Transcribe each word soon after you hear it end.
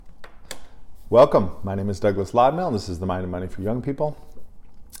Welcome. My name is Douglas Lodmell, and this is the Mind and Money for Young People.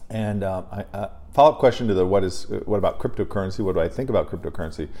 And follow-up question to what about cryptocurrency? What do I think about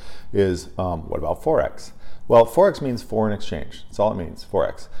cryptocurrency? Is what about Forex? Well, Forex means foreign exchange. That's all it means,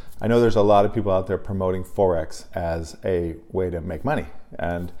 Forex. I know there's a lot of people out there promoting Forex as a way to make money,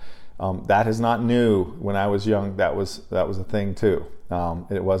 and that is not new. When I was young, that was a thing too.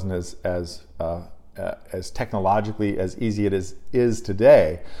 It wasn't as technologically as easy it is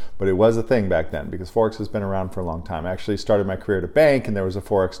today, but it was a thing back then because Forex has been around for a long time. I actually started my career at a bank and there was a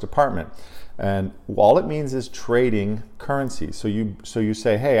Forex department, and all it means is trading currency. So you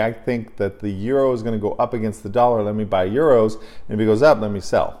say, hey, I think that the euro is going to go up against the dollar, let me buy euros, and if it goes up, let me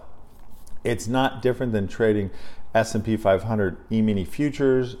sell. It's not different than trading S&P 500 E-mini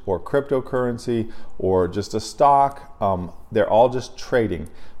futures or cryptocurrency or just a stock. They're all just trading.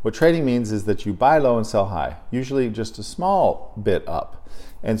 What trading means is that you buy low and sell high, usually just a small bit up.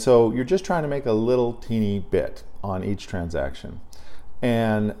 And so you're just trying to make a little teeny bit on each transaction.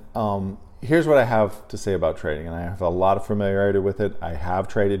 And here's what I have to say about trading, and I have a lot of familiarity with it. I have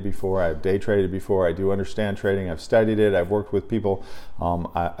traded before, I've day traded before, I do understand trading, I've studied it, I've worked with people.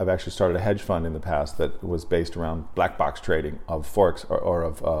 I've actually started a hedge fund in the past that was based around black box trading of Forex or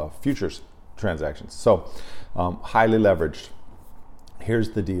of futures transactions. So highly leveraged.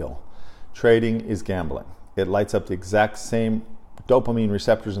 Here's the deal. Trading is gambling. It lights up the exact same dopamine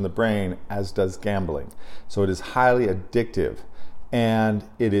receptors in the brain as does gambling. So it is highly addictive. And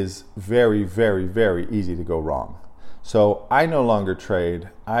it is very, very, very easy to go wrong. So I no longer trade.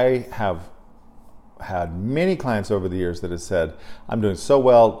 I have had many clients over the years that have said, I'm doing so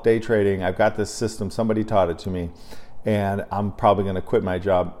well day trading, I've got this system, somebody taught it to me, and I'm probably going to quit my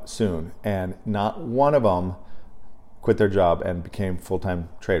job soon. And not one of them quit their job and became full-time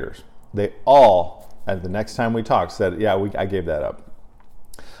traders. They all, and the next time we talked, said, yeah, I gave that up.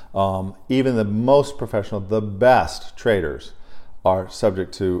 Even the most professional, the best traders are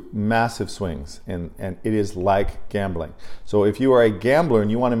subject to massive swings, and it is like gambling. So if you are a gambler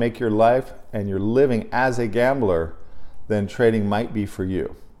and you want to make your life and you're living as a gambler, then trading might be for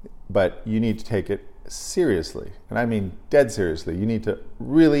you. But you need to take it seriously, and I mean dead seriously. You need to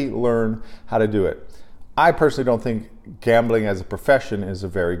really learn how to do it. I personally don't think gambling as a profession is a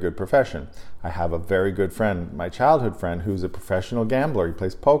very good profession. I have a very good friend, my childhood friend, who's a professional gambler. He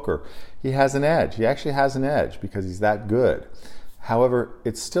plays poker. He has an edge. He actually has an edge because he's that good. However,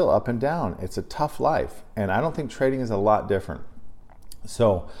 it's still up and down. It's a tough life, and I don't think trading is a lot different.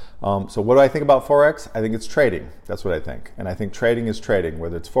 So what do I think about Forex? I think it's trading. That's what I think. And I think trading is trading,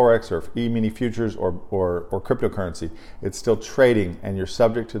 whether it's Forex or E-mini futures or cryptocurrency. It's still trading, and you're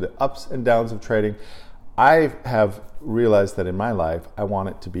subject to the ups and downs of trading. I have realized that in my life, I want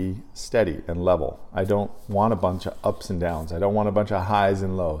it to be steady and level. I don't want a bunch of ups and downs. I don't want a bunch of highs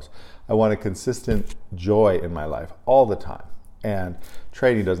and lows. I want a consistent joy in my life all the time. And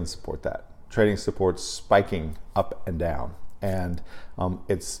trading doesn't support that. Trading supports spiking up and down. And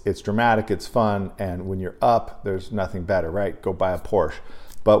it's dramatic, it's fun, and when you're up, there's nothing better, right? Go buy a Porsche.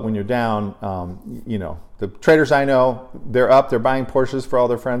 But when you're down, the traders I know, they're up, they're buying Porsches for all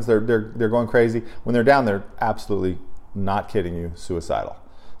their friends, they're going crazy. When they're down, they're absolutely, not kidding you, suicidal.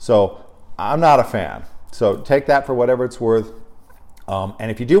 So I'm not a fan. So take that for whatever it's worth.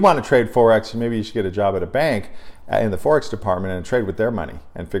 And if you do want to trade Forex, maybe you should get a job at a bank in the Forex department and trade with their money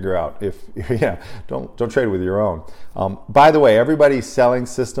and figure out don't trade with your own. By the way, everybody's selling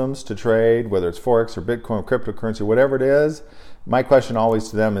systems to trade, whether it's Forex or Bitcoin, cryptocurrency, whatever it is. My question always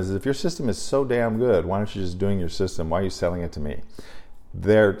to them is, if your system is so damn good, why aren't you just doing your system? Why are you selling it to me?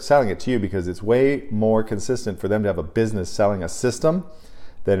 They're selling it to you because it's way more consistent for them to have a business selling a system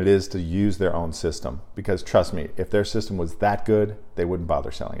than it is to use their own system. Because trust me, if their system was that good, they wouldn't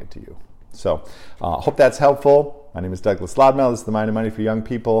bother selling it to you. So hope that's helpful. My name is Douglas Lodmell. This is the Mind and Money for Young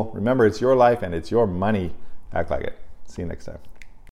People. Remember, it's your life and it's your money. Act like it. See you next time.